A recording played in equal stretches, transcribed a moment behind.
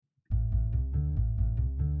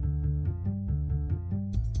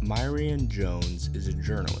Meirion Jones is a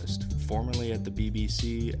journalist, formerly at the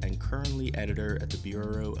BBC and currently editor at the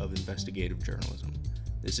Bureau of Investigative Journalism.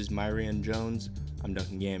 This is Meirion Jones. I'm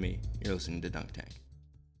Duncan Gammy. You're listening to Dunk Tank.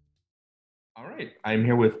 All right, I'm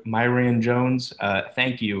here with Meirion Jones.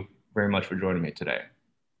 Thank you very much for joining me today.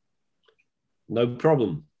 No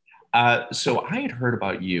problem. So I had heard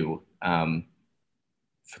about you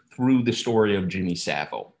through the story of Jimmy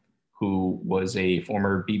Savile, who was a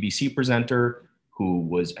former BBC presenter who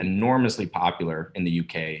was enormously popular in the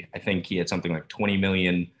UK. I think he had something like 20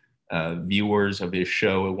 million viewers of his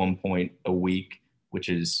show at one point a week, which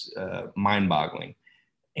is mind-boggling.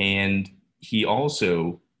 And he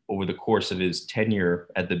also, over the course of his tenure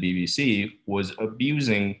at the BBC, was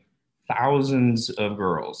abusing thousands of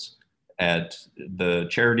girls at the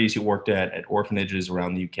charities he worked at orphanages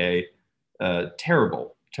around the UK.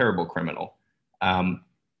 Terrible, terrible criminal.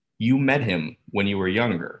 You met him when you were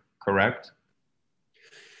younger, correct?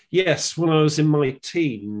 Yes, when I was in my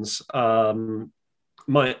teens,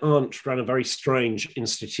 my aunt ran a very strange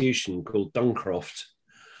institution called Duncroft,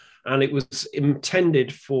 and it was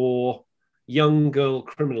intended for young girl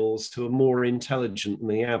criminals who were more intelligent than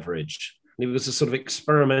the average. It was a sort of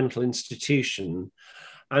experimental institution,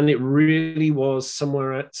 and it really was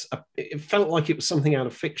it felt like it was something out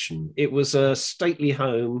of fiction. It was a stately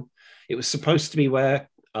home. It was supposed to be where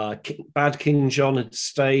bad King John had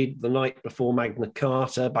stayed the night before Magna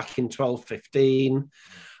Carta back in 1215.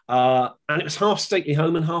 And it was half stately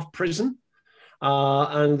home and half prison.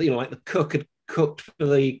 And, like the cook had cooked for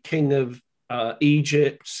the king of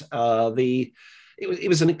Egypt. It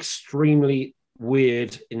was an extremely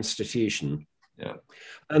weird institution. Yeah.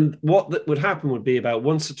 And what would happen would be about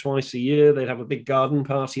once or twice a year, they'd have a big garden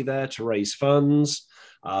party there to raise funds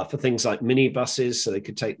for things like minibuses so they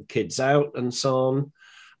could take the kids out and so on.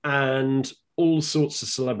 And all sorts of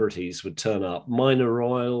celebrities would turn up, minor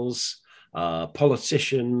royals,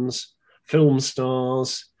 politicians, film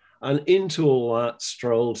stars, and into all that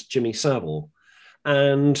strolled Jimmy Savile.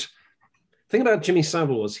 And the thing about Jimmy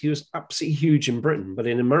Savile was he was absolutely huge in Britain, but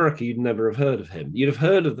in America, you'd never have heard of him. You'd have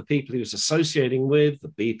heard of the people he was associating with, the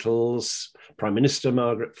Beatles, Prime Minister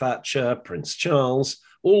Margaret Thatcher, Prince Charles,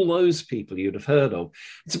 all those people you'd have heard of.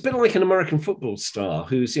 It's a bit like an American football star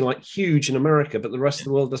who's like huge in America, but the rest of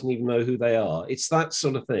the world doesn't even know who they are. It's that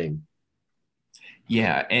sort of thing.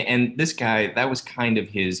 Yeah, and this guy, that was kind of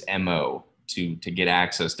his MO to get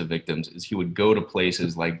access to victims, is he would go to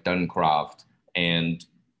places like Duncroft and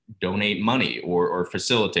donate money or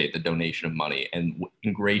facilitate the donation of money and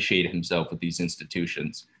ingratiate himself with these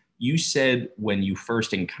institutions. You said when you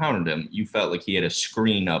first encountered him, you felt like he had a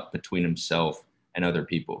screen up between himself and other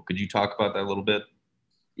people. Could you talk about that a little bit?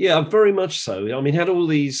 Yeah, very much so. I mean, he had all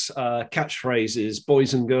these catchphrases,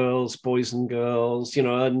 boys and girls,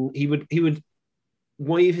 and he would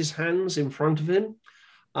wave his hands in front of him.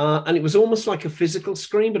 And it was almost like a physical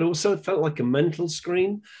screen, but also it felt like a mental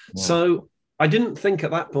screen. Yeah. So I didn't think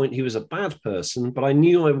at that point he was a bad person, but I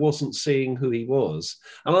knew I wasn't seeing who he was.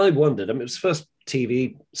 And I wondered, it was the first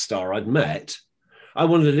TV star I'd met. I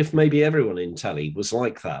wondered if maybe everyone in telly was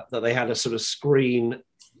like that they had a sort of screen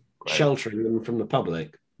sheltering them from the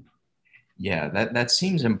public. Yeah, that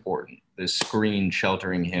seems important, the screen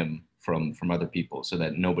sheltering him from other people so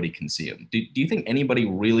that nobody can see him. Do you think anybody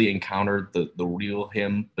really encountered the real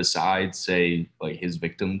him besides, say, like his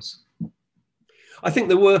victims? I think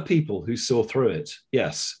there were people who saw through it,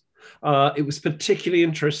 yes. It was particularly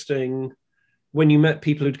interesting when you met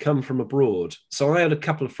people who'd come from abroad. So I had a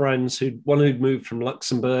couple of friends, one who'd moved from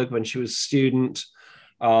Luxembourg when she was a student,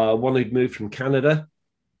 one who'd moved from Canada.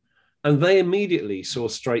 And they immediately saw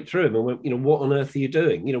straight through him and went, what on earth are you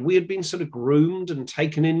doing? We had been sort of groomed and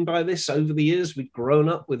taken in by this over the years. We'd grown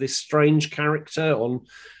up with this strange character on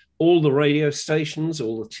all the radio stations,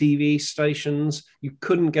 all the TV stations. You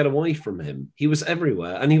couldn't get away from him. He was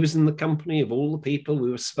everywhere. And he was in the company of all the people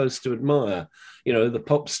we were supposed to admire. The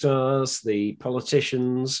pop stars, the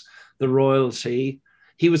politicians, the royalty.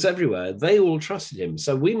 He was everywhere. They all trusted him.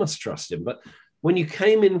 So we must trust him. But when you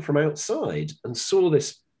came in from outside and saw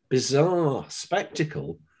this bizarre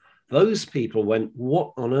spectacle, those people went,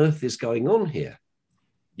 what on earth is going on here?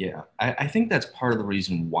 Yeah, I think that's part of the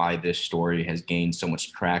reason why this story has gained so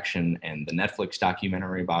much traction and the Netflix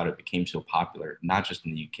documentary about it became so popular, not just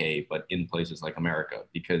in the UK, but in places like America,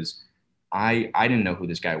 because I didn't know who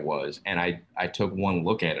this guy was. And I took one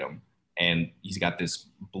look at him and he's got this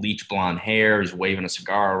bleach blonde hair, he's waving a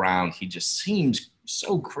cigar around. He just seems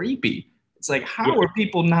so creepy. It's like, how are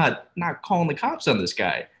people not calling the cops on this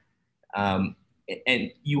guy? And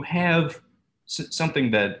you have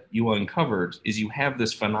something that you uncovered is you have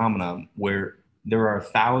this phenomenon where there are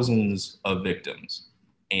thousands of victims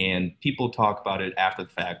And people talk about it after the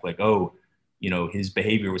fact, like, oh, his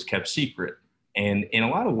behavior was kept secret. And in a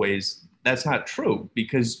lot of ways, that's not true,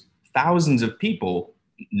 because thousands of people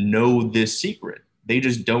know this secret. They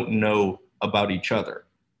just don't know about each other.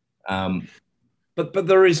 But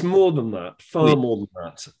there is more than that, far more than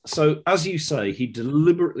that. So, as you say, he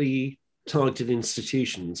deliberately targeted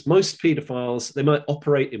institutions. Most paedophiles, they might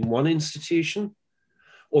operate in one institution,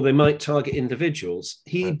 or they might target individuals.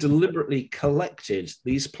 He deliberately collected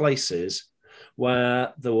these places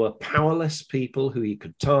where there were powerless people who he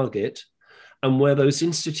could target, and where those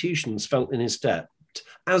institutions felt in his debt.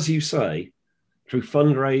 As you say, through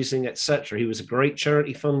fundraising, etc. He was a great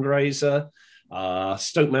charity fundraiser.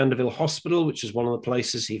 Stoke Mandeville Hospital, which is one of the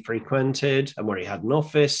places he frequented and where he had an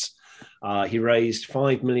office. He raised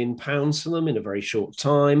 £5 million for them in a very short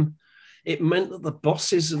time. It meant that the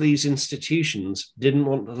bosses of these institutions didn't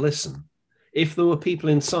want to listen. If there were people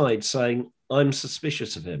inside saying, I'm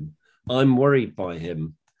suspicious of him, I'm worried by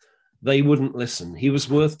him, they wouldn't listen. He was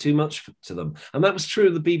worth too much to them. And that was true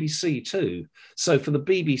of the BBC too. So for the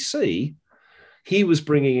BBC, he was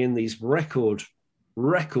bringing in these record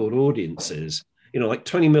audiences. Like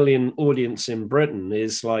 20 million audience in Britain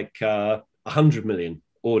is like 100 million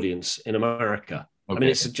audience in America. Okay. I mean,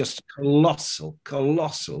 it's just a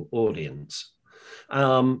colossal audience.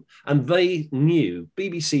 And they knew,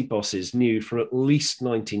 BBC bosses knew from at least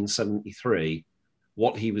 1973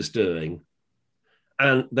 what he was doing.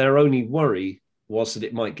 And their only worry was that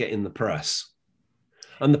it might get in the press.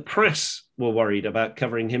 And the press were worried about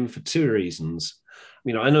covering him for two reasons.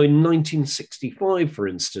 I know in 1965, for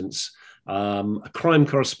instance, a crime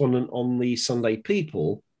correspondent on the Sunday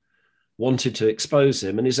People wanted to expose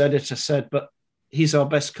him, and his editor said, but he's our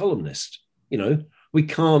best columnist. We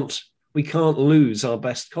can't lose our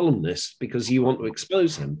best columnist because you want to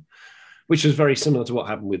expose him, which was very similar to what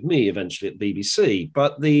happened with me eventually at the BBC.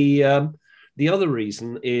 But the other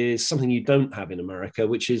reason is something you don't have in America,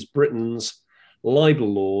 which is Britain's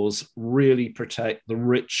libel laws really protect the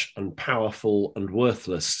rich and powerful and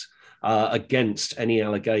worthless against any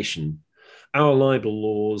allegation. Our libel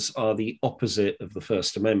laws are the opposite of the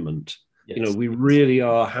First Amendment. Yes. We really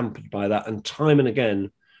are hampered by that. And time and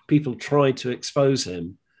again, people tried to expose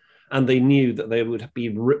him, and they knew that they would be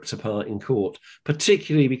ripped apart in court,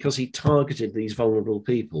 particularly because he targeted these vulnerable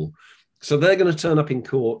people. So they're going to turn up in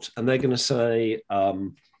court and they're going to say,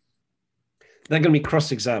 they're going to be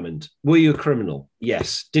cross-examined. Were you a criminal?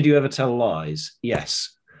 Yes. Did you ever tell lies?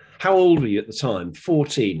 Yes. How old were you at the time?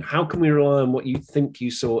 14. How can we rely on what you think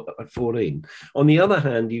you saw at 14? On the other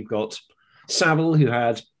hand, you've got Savile, who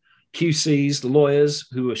had QCs, lawyers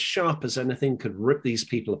who were sharp as anything, could rip these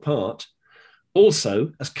people apart.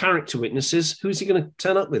 Also, as character witnesses, who's he going to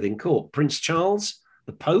turn up with in court? Prince Charles,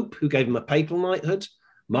 the Pope, who gave him a papal knighthood,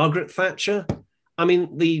 Margaret Thatcher. I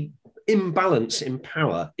mean, the imbalance in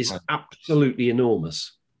power is absolutely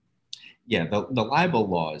enormous. Yeah, the libel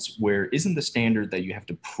laws, where isn't the standard that you have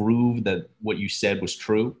to prove that what you said was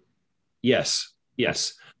true? Yes.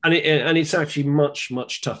 And it's actually much,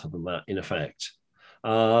 much tougher than that, in effect.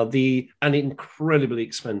 And incredibly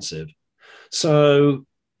expensive. So,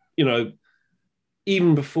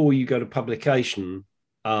 even before you go to publication,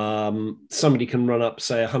 somebody can run up,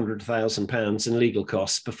 say, £100,000 in legal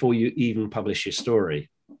costs before you even publish your story.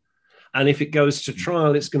 And if it goes to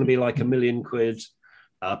trial, it's going to be like £1 million,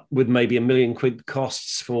 with maybe £1 million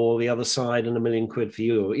costs for the other side and £1 million for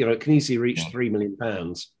you. It can easily reach £3 million.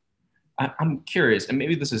 I'm curious, and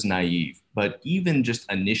maybe this is naive, but even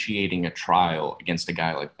just initiating a trial against a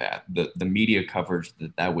guy like that, the media coverage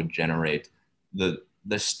that would generate, the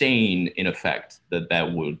stain, in effect,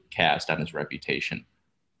 that would cast on his reputation,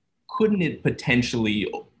 couldn't it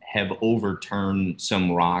potentially have overturned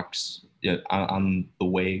some rocks on the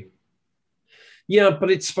way? Yeah,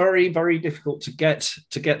 but it's very, very difficult to get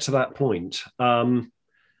to that point.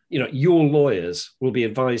 Your lawyers will be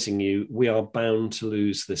advising you, we are bound to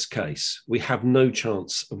lose this case. We have no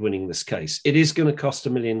chance of winning this case. It is going to cost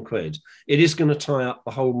 £1 million. It is going to tie up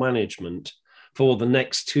the whole management for the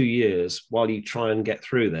next 2 years while you try and get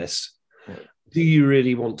through this. Right. Do you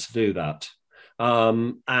really want to do that?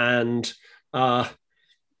 There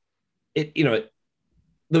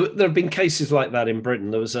have been cases like that in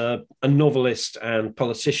Britain. There was a novelist and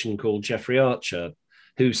politician called Jeffrey Archer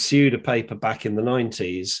who sued a paper back in the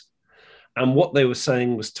 90s. And what they were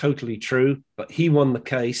saying was totally true, but he won the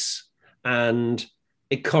case and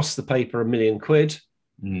it cost the paper £1 million.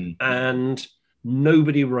 Mm. And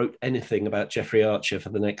nobody wrote anything about Jeffrey Archer for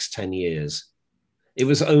the next 10 years. It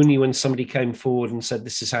was only when somebody came forward and said,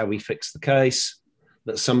 this is how we fix the case,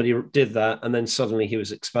 that somebody did that. And then suddenly he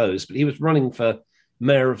was exposed. But he was running for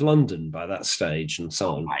mayor of London by that stage, and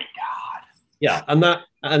so on. Oh my God. Yeah,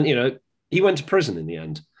 and he went to prison in the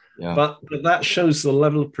end. Yeah. But that shows the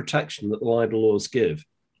level of protection that the libel laws give.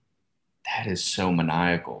 That is so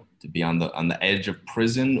maniacal, to be on the edge of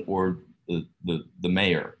prison or the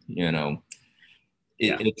mayor.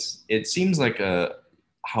 It seems like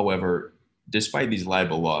however, despite these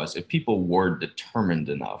libel laws, if people were determined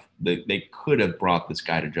enough, they could have brought this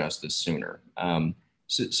guy to justice sooner.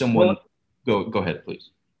 Someone, go ahead,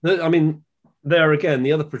 please. I mean, there again,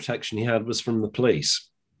 the other protection he had was from the police.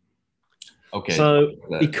 Okay. So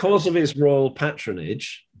because of his royal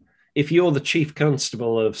patronage, if you're the chief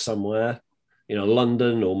constable of somewhere,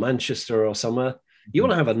 London or Manchester or somewhere, you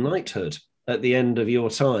want to have a knighthood at the end of your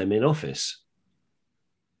time in office.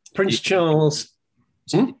 Prince Charles.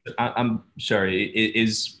 I'm sorry.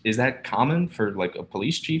 Is that common for like a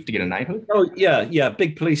police chief to get a knighthood? Oh yeah.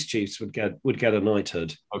 Big police chiefs would get a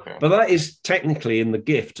knighthood. Okay, but that is technically in the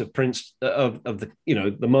gift of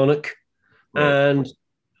the monarch, right. And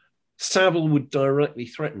Savile would directly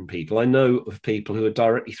threaten people. I know of people who are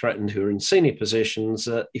directly threatened who are in senior positions.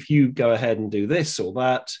 If you go ahead and do this or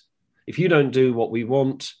that, if you don't do what we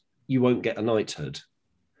want, you won't get a knighthood.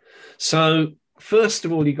 So first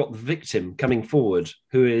of all, you got the victim coming forward,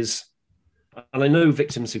 who is, and I know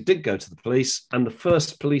victims who did go to the police, and the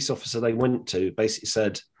first police officer they went to basically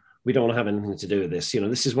said, we don't want to have anything to do with this.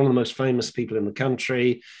 This is one of the most famous people in the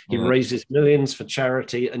country. He raises millions for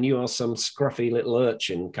charity, and you are some scruffy little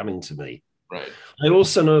urchin coming to me. Right. I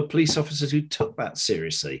also know police officers who took that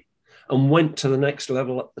seriously and went to the next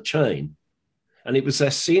level up the chain. And it was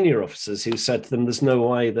their senior officers who said to them, there's no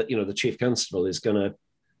way that, the chief constable is going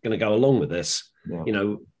to go along with this.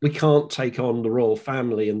 Yeah. We can't take on the royal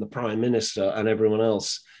family and the prime minister and everyone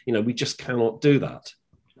else. We just cannot do that.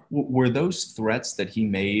 Were those threats that he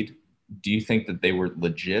made, do you think that they were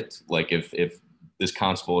legit? Like if this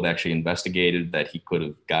constable had actually investigated, that he could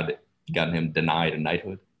have gotten him denied a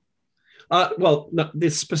knighthood? Well, no, the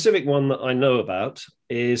specific one that I know about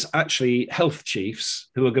is actually health chiefs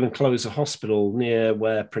who are going to close a hospital near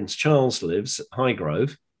where Prince Charles lives, at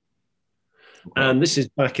Highgrove. Okay. And this is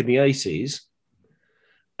back in the 80s.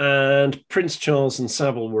 And Prince Charles and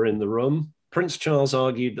Savile were in the room. Prince Charles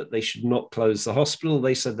argued that they should not close the hospital.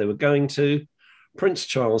 They said they were going to. Prince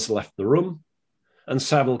Charles left the room, and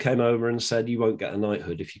Savile came over and said, you won't get a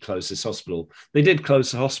knighthood if you close this hospital. They did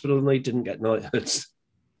close the hospital, and they didn't get knighthoods.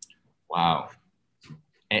 Wow.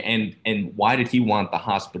 And why did he want the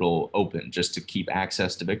hospital open? Just to keep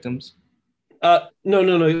access to victims?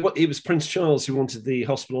 No. It was Prince Charles who wanted the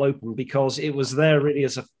hospital open because it was there really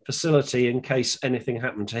as a facility in case anything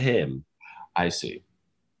happened to him. I see.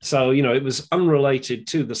 So, it was unrelated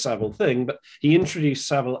to the Savile thing, but he introduced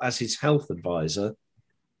Savile as his health advisor.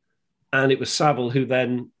 And it was Savile who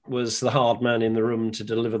then was the hard man in the room to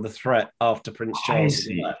deliver the threat after Prince Charles.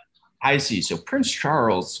 I see. So Prince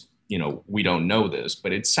Charles, we don't know this,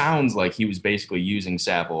 but it sounds like he was basically using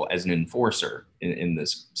Savile as an enforcer in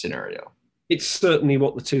this scenario. It's certainly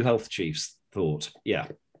what the two health chiefs thought. Yeah.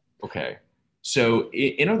 Okay. So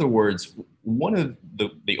in other words, one of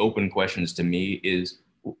the open questions to me is,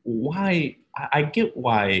 why? I get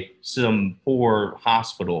why some poor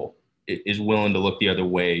hospital is willing to look the other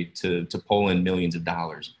way to pull in millions of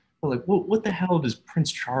dollars. But like, what the hell does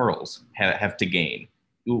Prince Charles have to gain?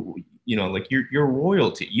 Like you're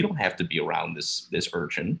royalty. You don't have to be around this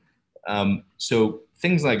urchin. So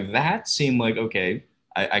things like that seem like, okay,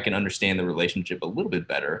 I can understand the relationship a little bit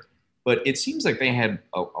better. But it seems like they had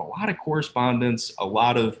a lot of correspondence, a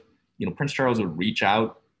lot of, Prince Charles would reach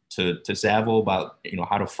out to Savile about,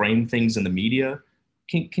 how to frame things in the media.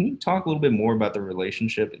 Can you talk a little bit more about the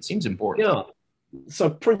relationship? It seems important. Yeah. So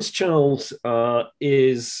Prince Charles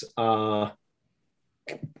is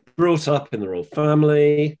brought up in the royal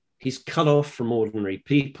family. He's cut off from ordinary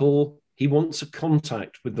people. He wants a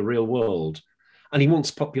contact with the real world, and he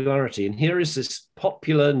wants popularity. And here is this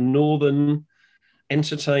popular northern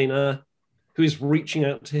entertainer who is reaching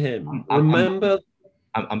out to him.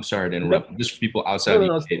 I'm sorry to interrupt. Just for people outside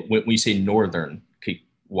the UK, when we say northern,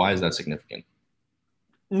 why is that significant?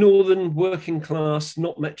 Northern, working class,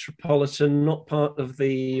 not metropolitan, not part of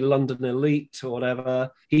the London elite or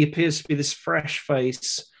whatever. He appears to be this fresh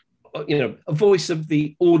face, a voice of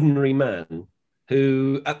the ordinary man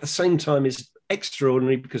who at the same time is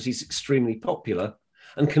extraordinary because he's extremely popular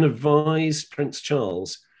and can advise Prince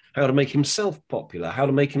Charles how to make himself popular, how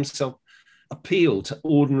to make himself appeal to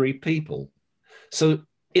ordinary people. So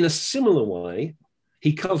in a similar way,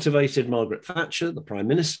 he cultivated Margaret Thatcher, the prime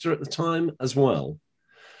minister at the time, as well.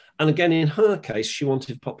 And again, in her case, she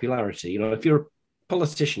wanted popularity. If you're a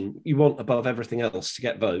politician, you want above everything else to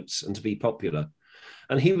get votes and to be popular.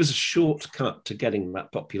 And he was a shortcut to getting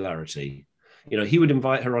that popularity. You know, he would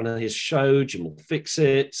invite her on his show, Jim will fix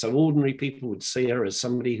it. So ordinary people would see her as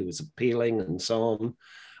somebody who was appealing and so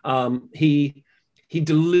on. He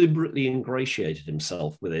deliberately ingratiated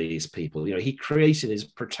himself with these people. You know, he created his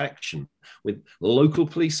protection with local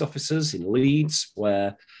police officers in Leeds,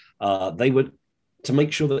 where they would, to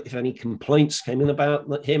make sure that if any complaints came in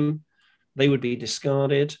about him, they would be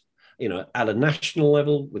discarded. You know, at a national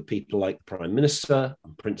level with people like the Prime Minister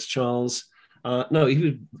and Prince Charles. No,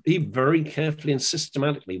 he very carefully and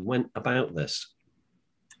systematically went about this.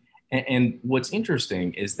 And what's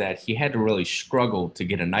interesting is that he had to really struggle to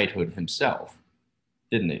get a knighthood himself,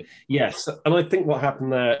 didn't he? Yes, and I think what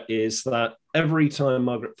happened there is that every time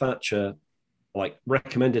Margaret Thatcher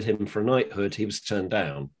recommended him for a knighthood, he was turned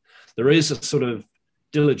down. There is a sort of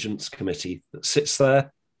diligence committee that sits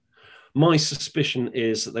there. My suspicion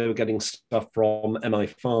is that they were getting stuff from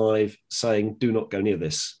MI5 saying, do not go near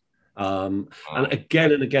this. And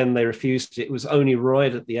again, they refused. It was only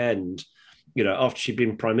right at the end, you know, after she'd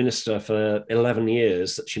been Prime Minister for 11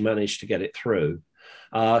 years, that she managed to get it through.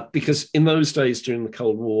 Because in those days during the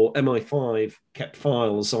Cold War, MI5 kept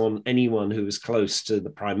files on anyone who was close to the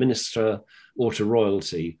Prime Minister or to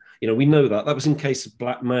royalty. You know, we know that. That was in case of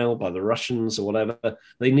blackmail by the Russians or whatever.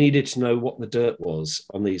 They needed to know what the dirt was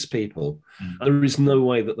on these people. And there is no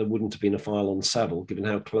way that there wouldn't have been a file on Savile, given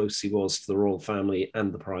how close he was to the royal family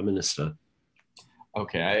and the Prime Minister.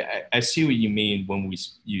 Okay, I see what you mean when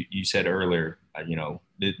you said earlier, you know,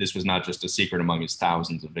 this was not just a secret among his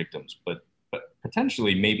thousands of victims, but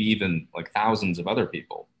potentially maybe even like thousands of other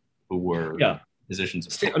people who were positions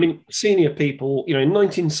of power. I mean, senior people, you know, in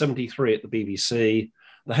 1973 at the BBC,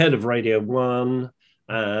 the head of Radio 1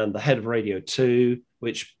 and the head of Radio 2,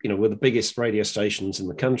 which, you know, were the biggest radio stations in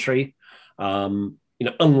the country. You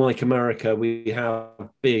know, unlike America, we have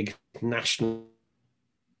big national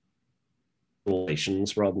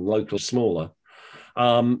stations rather than local, smaller.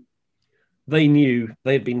 They knew,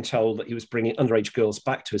 they had been told that he was bringing underage girls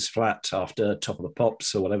back to his flat after Top of the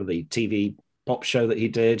Pops or whatever, the TV pop show that he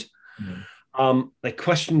did. They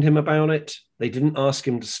questioned him about it. They didn't ask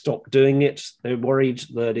him to stop doing it. They were worried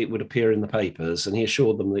that it would appear in the papers, and he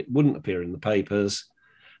assured them that it wouldn't appear in the papers,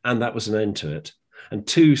 and that was an end to it. And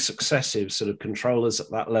two successive sort of controllers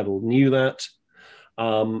at that level knew that.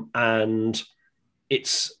 And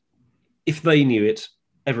it's, if they knew it,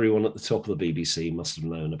 everyone at the top of the BBC must have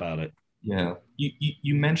known about it. Yeah,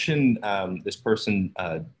 you mentioned this person.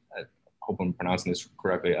 I hope I'm pronouncing this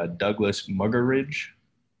correctly. Douglas Muggeridge.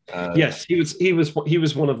 Yes, he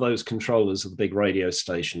was one of those controllers of the big radio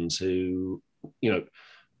stations who, you know,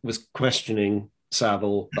 was questioning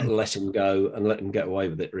Savile, but let him go and let him get away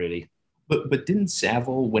with it, really. But didn't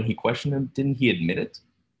Savile, when he questioned him, didn't he admit it?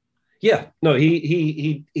 Yeah, no,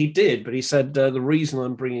 he did, but he said the reason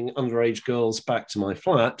I'm bringing underage girls back to my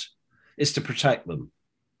flat is to protect them.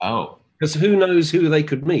 Oh. Because who knows who they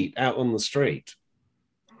could meet out on the street.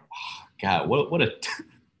 God, what a...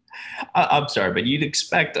 I'm sorry, but you'd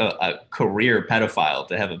expect a career pedophile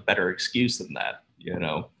to have a better excuse than that, you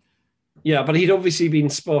know? Yeah, but he'd obviously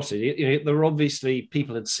been spotted. You know, there were obviously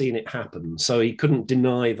people had seen it happen, so he couldn't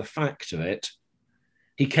deny the fact of it.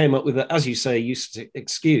 He came up with, as you say, useless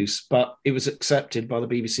excuse, but it was accepted by the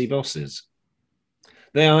BBC bosses.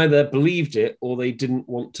 They either believed it or they didn't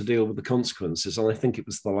want to deal with the consequences, and I think it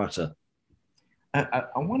was the latter. I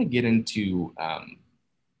want to get into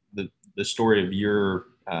the story of your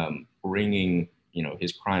bringing, you know,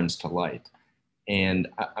 his crimes to light. And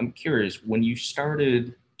I'm curious, when you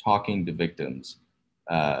started talking to victims,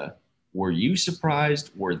 were you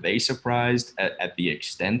surprised? Were they surprised at the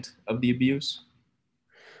extent of the abuse?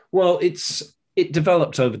 Well, it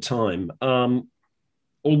developed over time.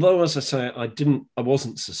 Although, as I say, I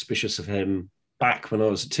wasn't suspicious of him back when I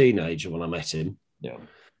was a teenager when I met him. Yeah.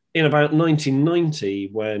 In about 1990,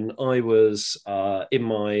 when I was in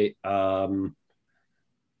my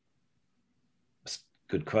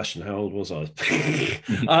good question, how old was I?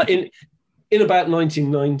 in about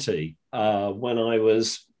 1990, when I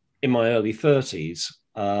was in my early 30s,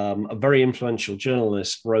 a very influential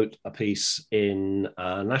journalist wrote a piece in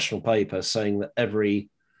a national paper saying that every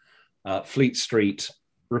Fleet Street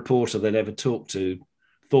reporter they'd ever talked to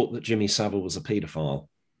thought that Jimmy Savile was a paedophile.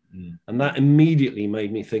 And that immediately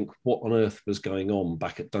made me think, what on earth was going on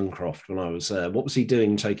back at Duncroft when I was there? What was he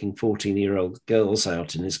doing taking 14-year-old girls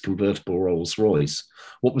out in his convertible Rolls Royce?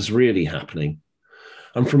 What was really happening?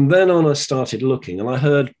 And from then on, I started looking, and I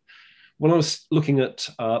heard, when I was looking at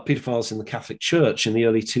paedophiles in the Catholic Church in the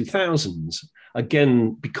early 2000s,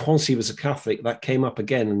 again, because he was a Catholic, that came up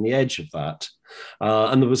again in the edge of that.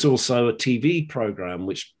 And there was also a TV program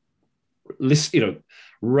which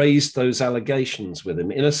raised those allegations with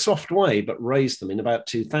him in a soft way, but raised them in about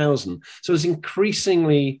 2000. So it was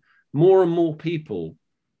increasingly more and more people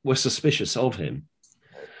were suspicious of him.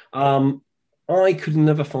 I could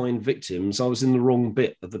never find victims. I was in the wrong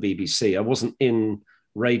bit of the BBC. I wasn't in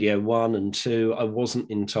Radio 1 and 2. I wasn't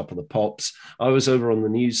in Top of the Pops. I was over on the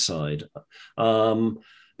news side. But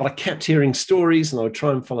I kept hearing stories and I would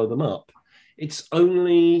try and follow them up. It's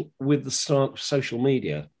only with the start of social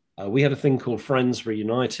media. We had a thing called Friends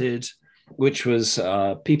Reunited, which was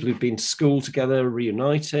people who'd been to school together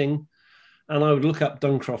reuniting. And I would look up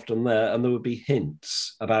Duncroft on there and there would be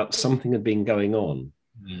hints about something had been going on.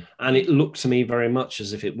 Mm. And it looked to me very much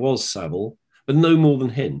as if it was Savile, but no more than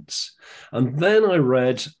hints. And then I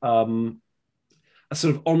read a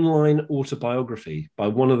sort of online autobiography by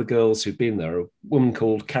one of the girls who'd been there, a woman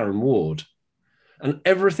called Karen Ward. And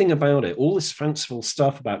everything about it, all this fanciful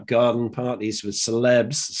stuff about garden parties with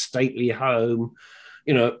celebs, stately home,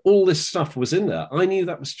 all this stuff was in there. I knew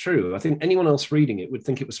that was true. I think anyone else reading it would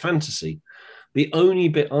think it was fantasy. The only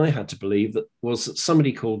bit I had to believe that was that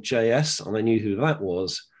somebody called JS, and I knew who that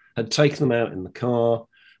was, had taken them out in the car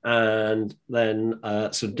and then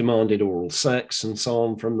sort of demanded oral sex and so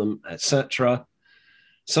on from them, etc.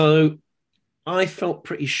 So I felt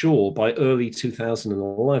pretty sure by early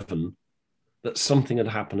 2011 that something had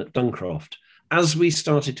happened at Duncroft. As we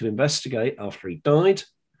started to investigate after he died,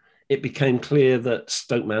 it became clear that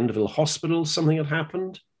Stoke Mandeville Hospital, something had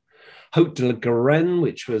happened. Haute de la Garenne,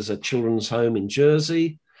 which was a children's home in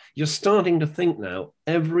Jersey. You're starting to think now,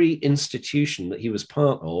 every institution that he was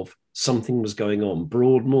part of, something was going on.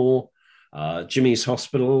 Broadmoor, Jimmy's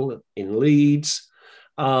Hospital in Leeds.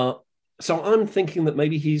 So I'm thinking that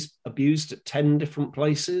maybe he's abused at 10 different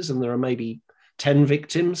places and there are maybe 10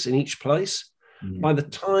 victims in each place. Mm. By the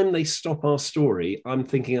time they stop our story, I'm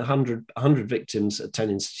thinking 100 victims at 10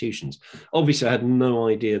 institutions. Obviously, I had no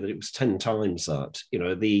idea that it was 10 times that,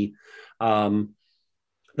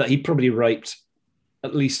 that he probably raped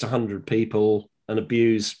at least 100 people and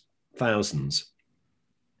abused thousands.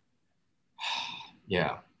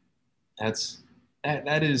 Yeah,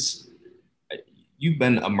 that is, you've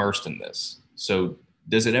been immersed in this. So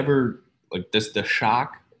does it ever, does the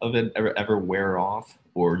shock of it ever wear off?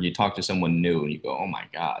 Or you talk to someone new and you go, oh my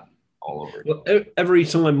God, all over again? Well, every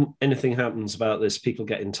time anything happens about this, people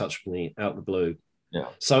get in touch with me out of the blue. Yeah.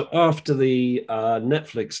 So after the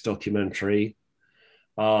Netflix documentary,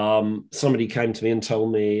 somebody came to me and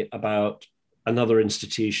told me about another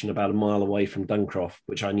institution about a mile away from Duncroft,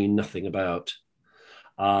 which I knew nothing about.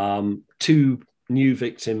 2 new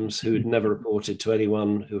victims who had never reported to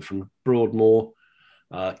anyone, who were from Broadmoor,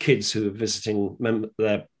 kids who were visiting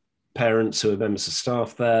their parents who were members of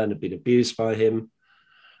staff there and had been abused by him.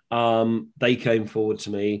 They came forward to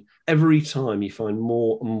me. Every time you find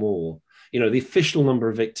more and more. The official number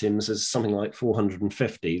of victims is something like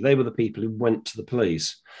 450. They were the people who went to the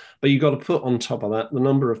police. But you've got to put on top of that the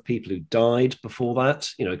number of people who died before that,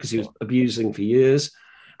 because he was abusing for years.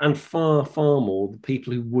 And far, far more the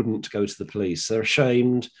people who wouldn't go to the police. They're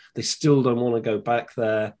ashamed. They still don't want to go back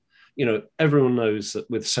there. Everyone knows that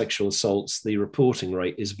with sexual assaults, the reporting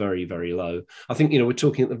rate is very, very low. I think, we're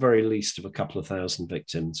talking at the very least of a couple of thousand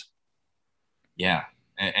victims. Yeah,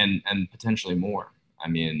 and potentially more. I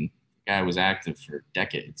mean, the guy was active for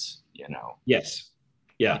decades, Yes.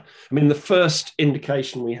 Yeah. I mean, the first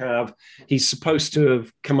indication we have, he's supposed to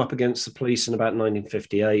have come up against the police in about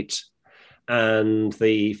 1958. And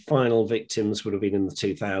the final victims would have been in the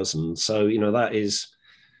 2000s. So, that is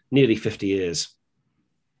nearly 50 years.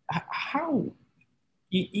 How,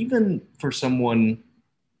 even for someone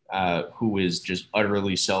who is just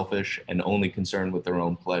utterly selfish and only concerned with their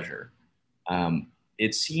own pleasure,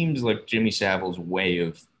 it seems like Jimmy Savile's way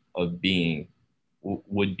of being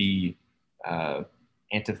would be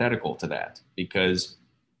antithetical to that, because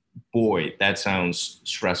boy, that sounds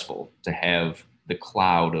stressful to have the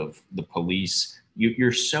cloud of the police.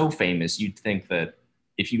 You're so famous, you'd think that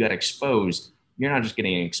if you got exposed, you're not just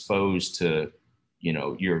getting exposed to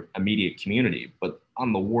your immediate community, but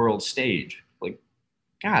on the world stage.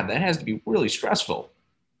 God, that has to be really stressful.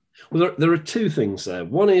 Well, there are 2 things there.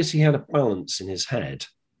 One is he had a balance in his head.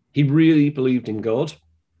 He really believed in God.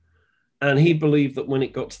 And he believed that when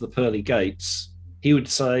it got to the pearly gates, he would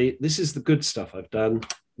say, this is the good stuff I've done.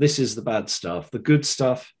 This is the bad stuff. The good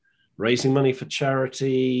stuff, raising money for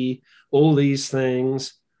charity, all these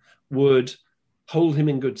things would hold him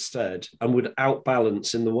in good stead and would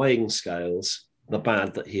outbalance in the weighing scales the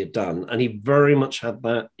bad that he had done. And he very much had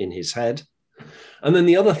that in his head. And then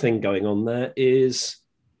the other thing going on there is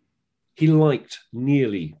he liked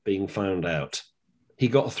nearly being found out. He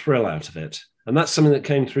got a thrill out of it. And that's something that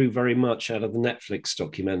came through very much out of the Netflix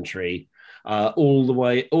documentary. All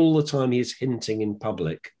the time, he is hinting in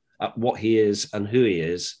public at what he is and who he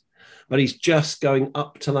is, but he's just going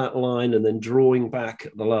up to that line and then drawing back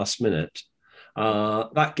at the last minute.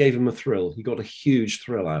 That gave him a thrill. He got a huge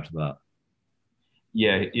thrill out of that.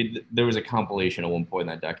 Yeah, there was a compilation at one point in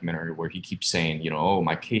that documentary where he keeps saying, oh,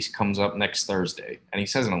 my case comes up next Thursday, and he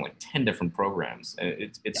says it on like 10 different programs.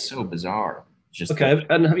 It's so bizarre. Just okay.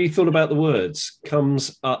 And have you thought about the words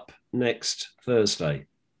 "comes up next Thursday"?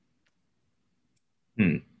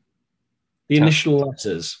 The initial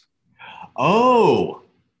letters. Oh,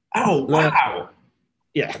 wow.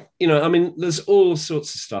 Yeah, I mean, there's all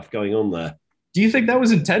sorts of stuff going on there. Do you think that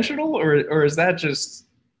was intentional, or is that just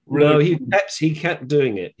really? No, he kept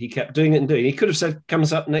doing it. He kept doing it and doing it. He could have said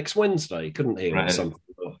comes up next Wednesday, couldn't he? Right. Or something.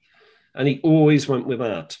 And he always went with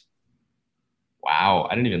that. Wow,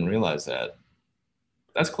 I didn't even realize that.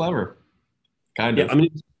 That's clever. Kind of. I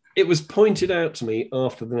mean, it was pointed out to me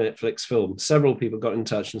after the Netflix film. Several people got in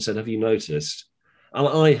touch and said, have you noticed? And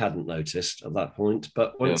I hadn't noticed at that point,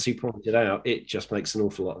 but once he pointed out, it just makes an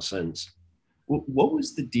awful lot of sense. What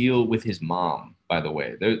was the deal with his mom, by the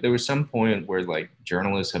way? There was some point where like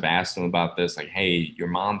journalists have asked him about this, like, hey, your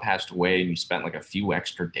mom passed away and you spent like a few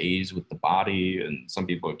extra days with the body, and some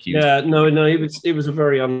people accused no, it was a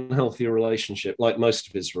very unhealthy relationship, like most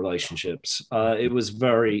of his relationships. It was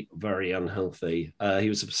very, very unhealthy. He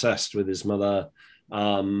was obsessed with his mother.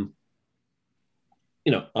 I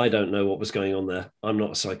don't know what was going on there. I'm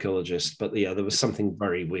not a psychologist, but yeah, there was something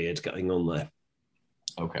very weird going on there.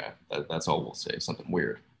 Okay, that's all we'll say. Something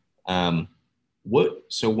weird.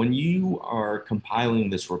 So when you are compiling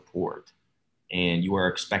this report and you are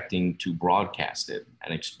expecting to broadcast it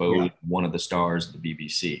and expose one of the stars of the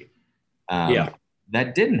BBC,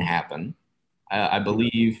 that didn't happen. I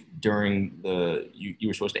believe during you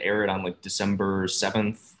were supposed to air it on like December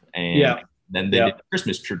 7th, and then they did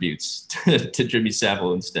Christmas tributes to Jimmy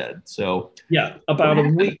Savile instead. So about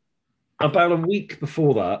a week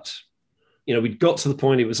before that. We'd got to the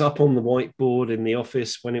point, it was up on the whiteboard in the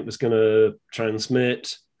office when it was going to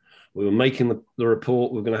transmit. We were making the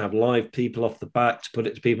report. We were going to have live people off the back to put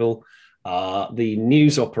it to people. The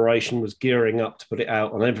news operation was gearing up to put it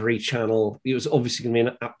out on every channel. It was obviously going to be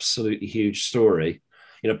an absolutely huge story.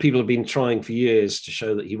 People have been trying for years to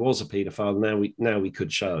show that he was a paedophile. Now we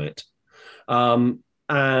could show it.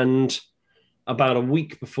 And about a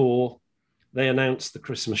week before, they announced the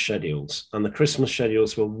Christmas schedules, and the Christmas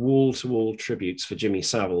schedules were wall-to-wall tributes for Jimmy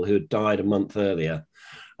Savile, who had died a month earlier.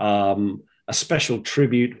 A special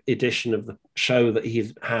tribute edition of the show that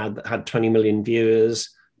he had 20 million viewers,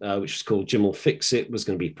 which was called Jim Will Fix It, was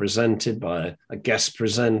going to be presented by a guest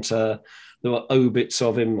presenter. There were obits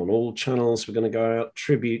of him on all channels. We're going to go out,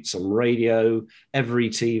 tributes on radio, every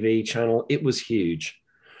TV channel. It was huge.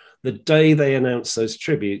 The day they announced those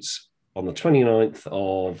tributes, on the 29th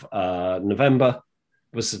of November,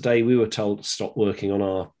 was the day we were told to stop working on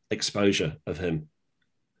our exposure of him.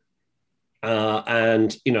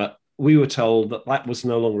 And we were told that was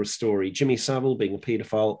no longer a story. Jimmy Savile being a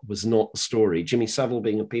paedophile was not a story. Jimmy Savile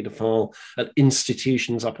being a paedophile at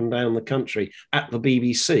institutions up and down the country, at the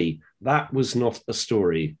BBC, that was not a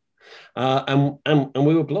story. And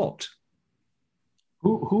we were blocked.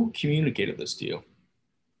 Who communicated this to you?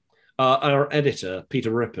 Our editor, Peter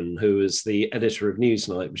Rippon, who is the editor of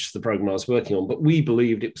Newsnight, which is the program I was working on, but we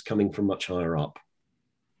believed it was coming from much higher up.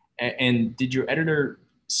 And did your editor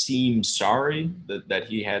seem sorry that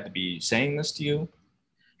he had to be saying this to you?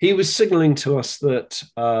 He was signaling to us that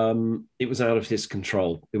it was out of his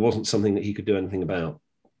control. It wasn't something that he could do anything about.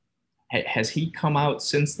 Has he come out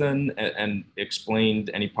since then and explained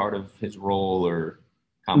any part of his role or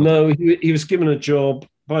comment? No, he was given a job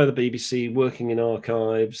by the BBC working in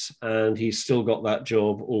archives, and he's still got that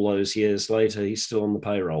job all those years later. He's still on the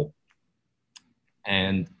payroll.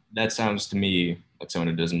 And that sounds to me like someone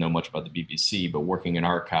who doesn't know much about the BBC, but working in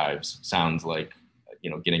archives sounds like,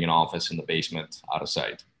 getting an office in the basement out of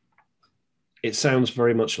sight. It sounds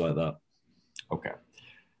very much like that. Okay.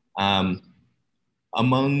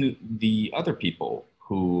 Among the other people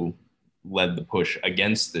who led the push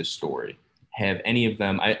against this story, have any of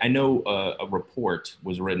them, I know a report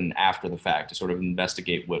was written after the fact to sort of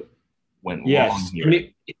investigate what went wrong here. I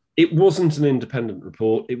mean, it wasn't an independent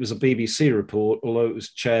report. It was a BBC report, although it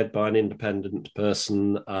was chaired by an independent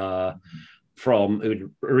person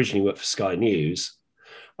who originally worked for Sky News.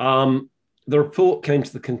 The report came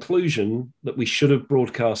to the conclusion that we should have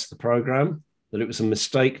broadcast the programme, that it was a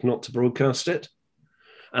mistake not to broadcast it,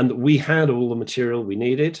 and that we had all the material we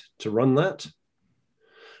needed to run that.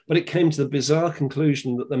 But it came to the bizarre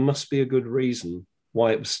conclusion that there must be a good reason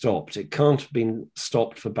why it was stopped. It can't have been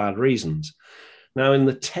stopped for bad reasons. Now, in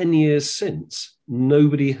the 10 years since,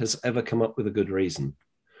 nobody has ever come up with a good reason.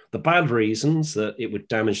 The bad reasons, that it would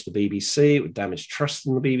damage the BBC, it would damage trust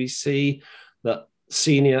in the BBC, that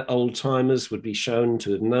senior old-timers would be shown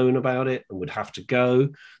to have known about it and would have to go,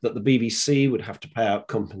 that the BBC would have to pay out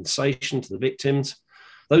compensation to the victims.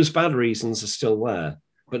 Those bad reasons are still there,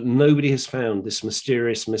 but nobody has found this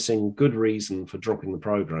mysterious missing good reason for dropping the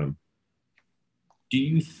programme. Do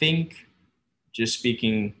you think, just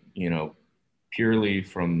speaking, purely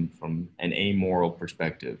from an amoral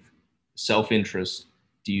perspective, self-interest,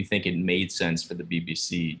 do you think it made sense for the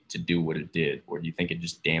BBC to do what it did, or do you think it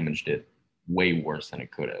just damaged it way worse than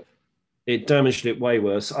it could have? It damaged it way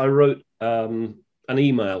worse. I wrote an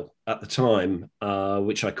email at the time,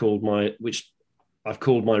 which I've called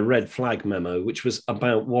my red flag memo, which was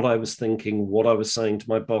about what I was thinking, what I was saying to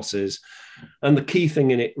my bosses. And the key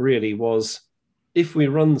thing in it really was, if we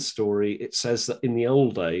run the story, it says that in the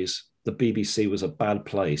old days, the BBC was a bad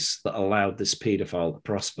place that allowed this paedophile to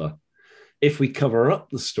prosper. If we cover up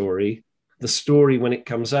the story when it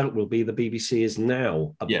comes out will be the BBC is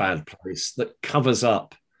now a bad place that covers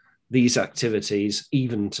up these activities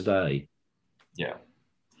even today. Yeah.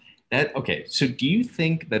 Okay. So do you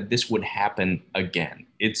think that this would happen again?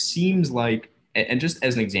 It seems like, and just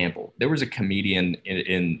as an example, there was a comedian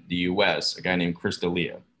in the US, a guy named Chris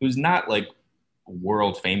D'Elia, who's not like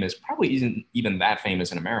world famous, probably isn't even that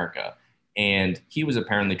famous in America. And he was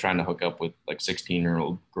apparently trying to hook up with like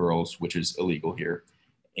 16-year-old girls, which is illegal here.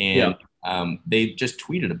 And they just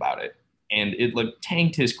tweeted about it. And it like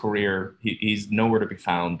tanked his career. He's nowhere to be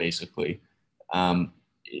found, basically.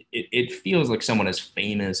 It feels like someone as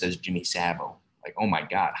famous as Jimmy Savile. Like, oh my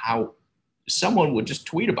God, how someone would just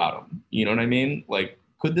tweet about him. You know what I mean? Like,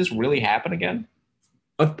 could this really happen again?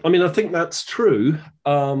 I mean, I think that's true.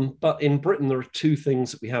 But in Britain, there are two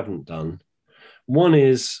things that we haven't done. One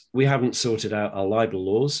is we haven't sorted out our libel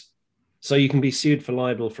laws. So you can be sued for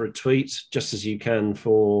libel for a tweet, just as you can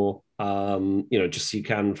for, just as you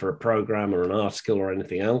can for a program or an article or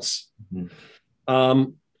anything else. Mm-hmm.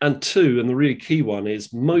 And two, and the really key one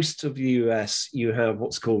is, most of the US, you have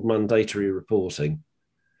what's called mandatory reporting.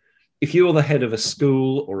 If you're the head of a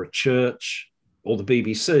school or a church or the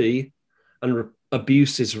BBC and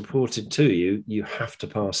abuse is reported to you, you have to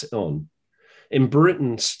pass it on. In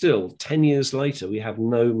Britain, still 10 years later, we have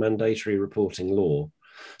no mandatory reporting law.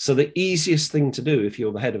 So the easiest thing to do if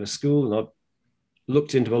you're the head of a school, and I've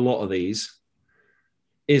looked into a lot of these,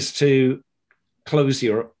 is to close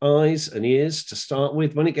your eyes and ears to start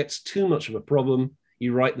with. When it gets too much of a problem,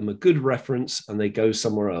 you write them a good reference and they go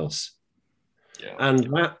somewhere else. Yeah. And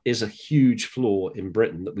that is a huge flaw in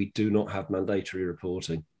Britain, that we do not have mandatory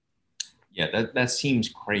reporting. Yeah, that seems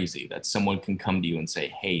crazy that someone can come to you and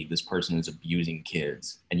say, hey, this person is abusing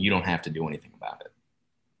kids, and you don't have to do anything about it.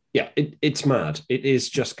 Yeah, it's mad. It is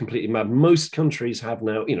just completely mad. Most countries have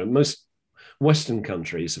now, most Western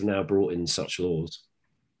countries have now brought in such laws.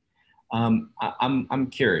 I'm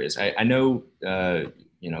curious. I know,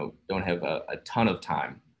 don't have a ton of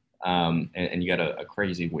time, and you got a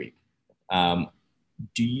crazy week.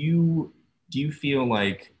 Do you feel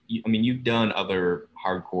like, you've done other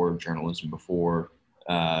hardcore journalism before,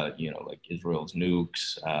 like Israel's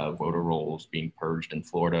nukes, voter rolls being purged in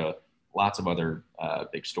Florida, lots of other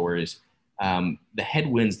big stories. The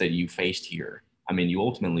headwinds that you faced here, you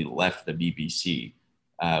ultimately left the BBC.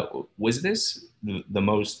 Was this the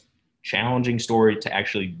most challenging story to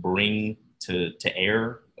actually bring to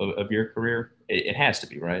air of your career? It has to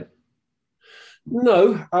be, right?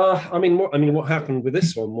 No, what happened with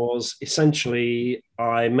this one was, essentially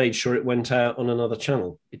I made sure it went out on another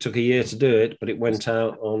channel. It took a year to do it, but it went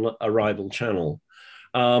out on a rival channel.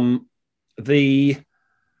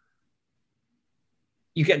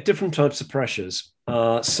 You get different types of pressures.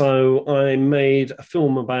 So I made a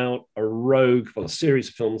film about a series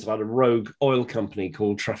of films about a rogue oil company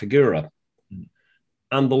called Trafigura.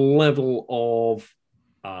 And the level of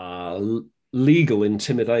legal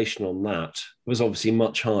intimidation on that was obviously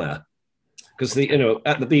much higher. Because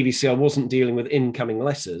at the BBC, I wasn't dealing with incoming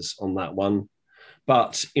letters on that one.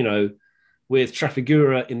 But, with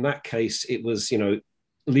Trafigura, in that case, it was,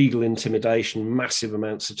 legal intimidation, massive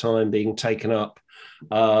amounts of time being taken up.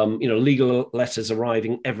 Legal letters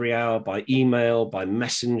arriving every hour by email, by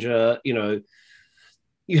messenger. You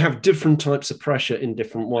have different types of pressure in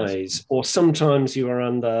different ways, or sometimes you are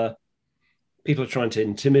under, people are trying to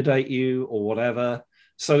intimidate you or whatever.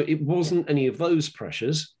 So it wasn't any of those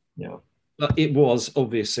pressures. Yeah. But it was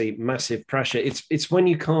obviously massive pressure. It's when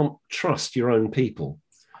you can't trust your own people.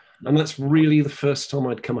 And that's really the first time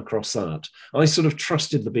I'd come across that. I sort of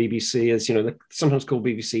trusted the BBC as, they're sometimes called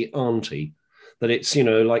BBC Auntie, that it's,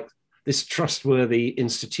 like this trustworthy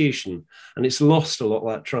institution. And it's lost a lot of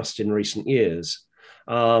that trust in recent years.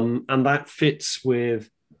 And that fits with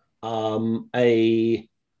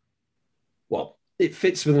it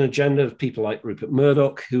fits with an agenda of people like Rupert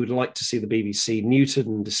Murdoch, who would like to see the BBC neutered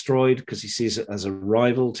and destroyed because he sees it as a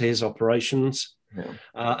rival to his operations. Yeah.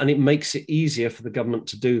 And it makes it easier for the government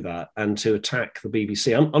to do that and to attack the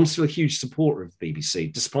BBC. I'm still a huge supporter of the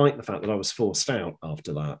BBC, despite the fact that I was forced out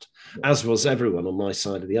after that, as was everyone on my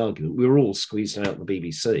side of the argument. We were all squeezed out of the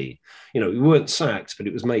BBC. We weren't sacked, but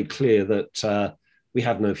it was made clear that we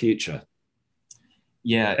had no future.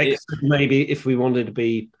 Yeah. Except maybe if we wanted to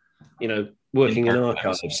be, working in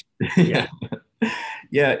archives. Yeah.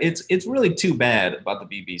 Yeah, it's really too bad about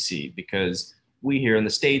the BBC, because we here in the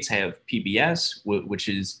States have PBS, which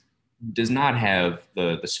does not have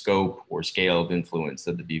the scope or scale of influence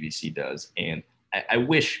that the BBC does. And I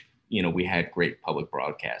wish, we had great public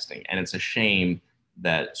broadcasting. And it's a shame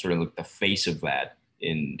that sort of like the face of that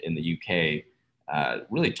in the UK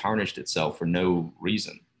really tarnished itself for no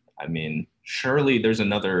reason. I mean, surely there's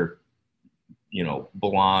another,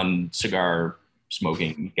 blonde cigar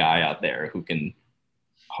smoking guy out there who can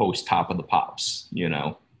host Top of the Pops,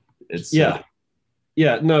 It's no,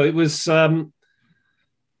 it was what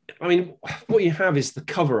you have is the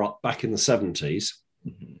cover up back in the 70s.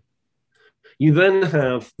 Mm-hmm. You then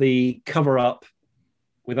have the cover up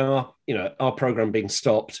with our program being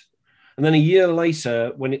stopped, and then a year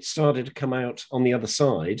later, when it started to come out on the other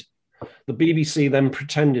side, the BBC then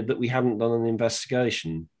pretended that we hadn't done an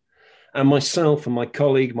investigation. And myself and my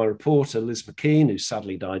colleague, my reporter, Liz McKean, who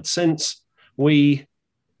sadly died since, we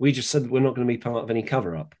just said that we're not going to be part of any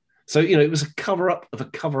cover-up. So, it was a cover-up of a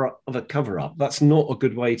cover-up of a cover-up. That's not a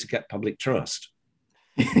good way to get public trust.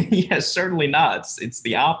 Yes, certainly not. It's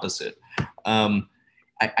the opposite.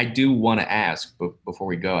 I do want to ask, but before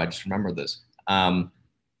we go, I just remember this.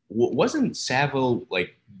 Wasn't Savile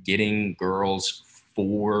like getting girls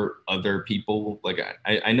for other people? Like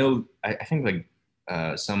I know, I think like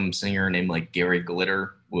some singer named like Gary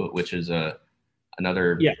Glitter, which is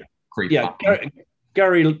another creep. Yeah,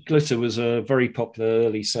 Gary Glitter was a very popular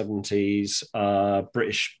early 70s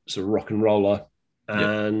British sort of rock and roller.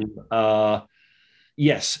 And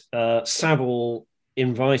Savile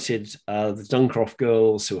invited the Duncroft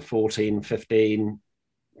girls, who were 14, 15,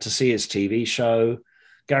 to see his TV show.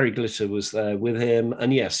 Gary Glitter was there with him.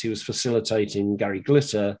 And yes, he was facilitating Gary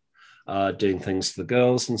Glitter doing things to the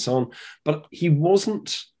girls and so on. But he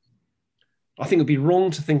wasn't, I think it would be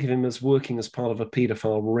wrong to think of him as working as part of a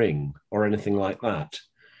paedophile ring or anything like that.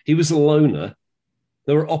 He was a loner.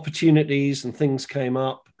 There were opportunities and things came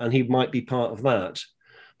up, and he might be part of that.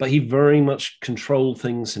 But he very much controlled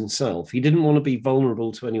things himself. He didn't want to be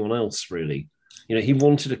vulnerable to anyone else, really. He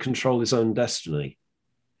wanted to control his own destiny.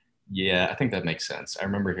 Yeah, I think that makes sense. I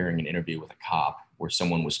remember hearing an interview with a cop where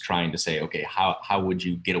someone was trying to say, okay, how would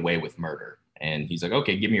you get away with murder? And he's like,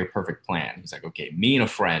 okay, give me your perfect plan. He's like, okay, me and a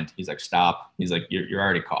friend. He's like, stop. He's like, you're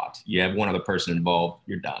already caught. You have one other person involved.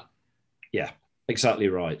 You're done. Yeah, exactly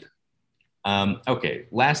right. Okay,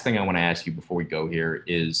 last thing I want to ask you before we go here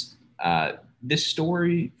is this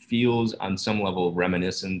story feels on some level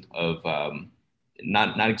reminiscent of,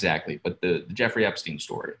 not exactly, but the Jeffrey Epstein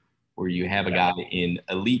story, where you have a guy in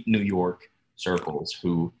elite New York circles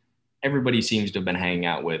who everybody seems to have been hanging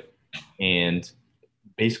out with and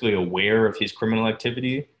basically aware of his criminal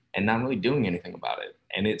activity and not really doing anything about it.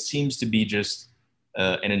 And it seems to be just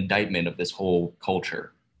an indictment of this whole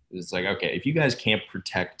culture. It's like, okay, if you guys can't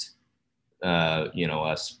protect,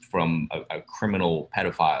 us from a criminal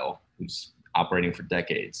pedophile who's operating for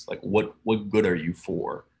decades, like what good are you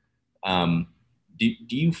for? Do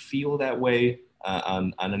you feel that way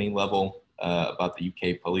on any level about the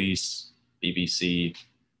UK police, BBC,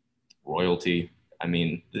 royalty? I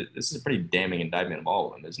mean, this is a pretty damning indictment of all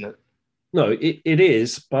of them, isn't it? No, it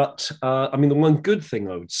is. But the one good thing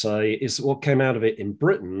I would say is that what came out of it in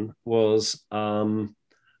Britain was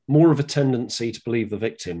more of a tendency to believe the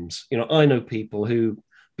victims. I know people who,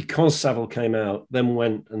 because Savile came out, then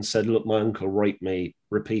went and said, look, my uncle raped me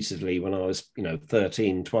repeatedly when I was,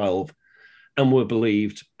 13, 12, and were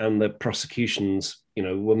believed, and the prosecutions,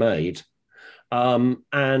 were made.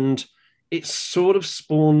 And it sort of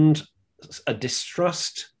spawned a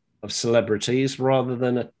distrust of celebrities rather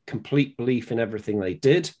than a complete belief in everything they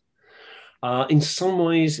did. In some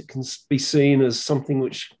ways, it can be seen as something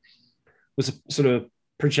which was a sort of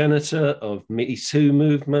progenitor of Me Too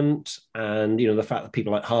movement, and the fact that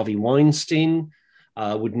people like Harvey Weinstein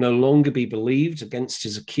would no longer be believed against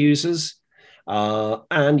his accusers.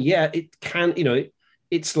 And yeah, it can,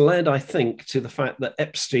 it's led, I think, to the fact that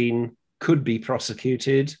Epstein could be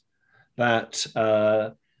prosecuted, that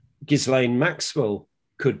Ghislaine Maxwell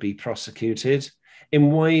could be prosecuted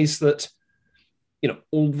in ways that,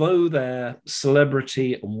 although their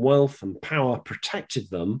celebrity and wealth and power protected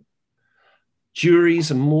them,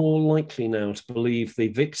 juries are more likely now to believe the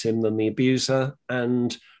victim than the abuser,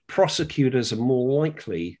 and prosecutors are more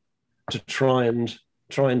likely to try and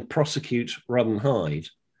prosecute rather than hide.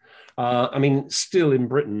 Still in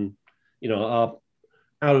Britain, out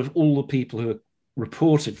of all the people who are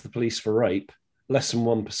reported to the police for rape, less than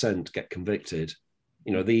 1% get convicted.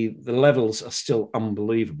 The levels are still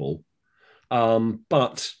unbelievable.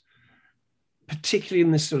 But particularly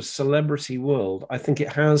in this sort of celebrity world, I think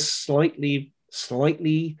it has slightly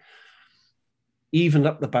evened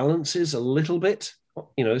up the balances a little bit,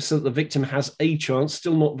 so that the victim has a chance,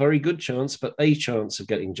 still not very good chance, but a chance of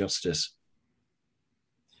getting justice.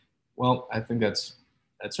 Well, I think that's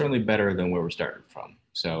certainly better than where we're starting from.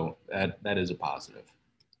 So that is a positive.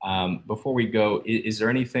 Before we go, is there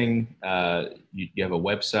anything, you have a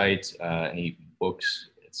website, any books,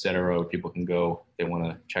 etc., where people can go if they want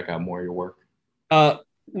to check out more of your work? I'm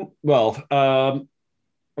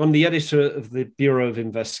the editor of the Bureau of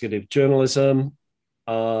Investigative Journalism.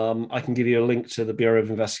 I can give you a link to the Bureau of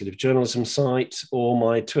Investigative Journalism site, or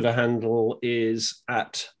my Twitter handle is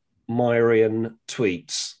 @Meirion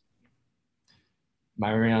Tweets.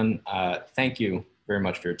 Meirion, thank you very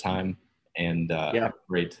much for your time, and have a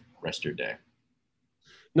great rest of your day.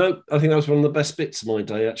 No, I think that was one of the best bits of my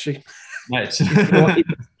day, actually. Nice.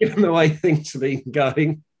 Given the way things have been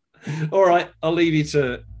going. All right, I'll leave you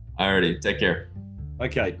to it. Alrighty, take care.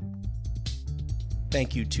 Okay.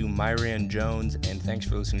 Thank you to Meirion Jones, and thanks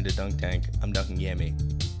for listening to Dunk Tank. I'm Duncan Gammy.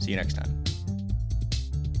 See you next time.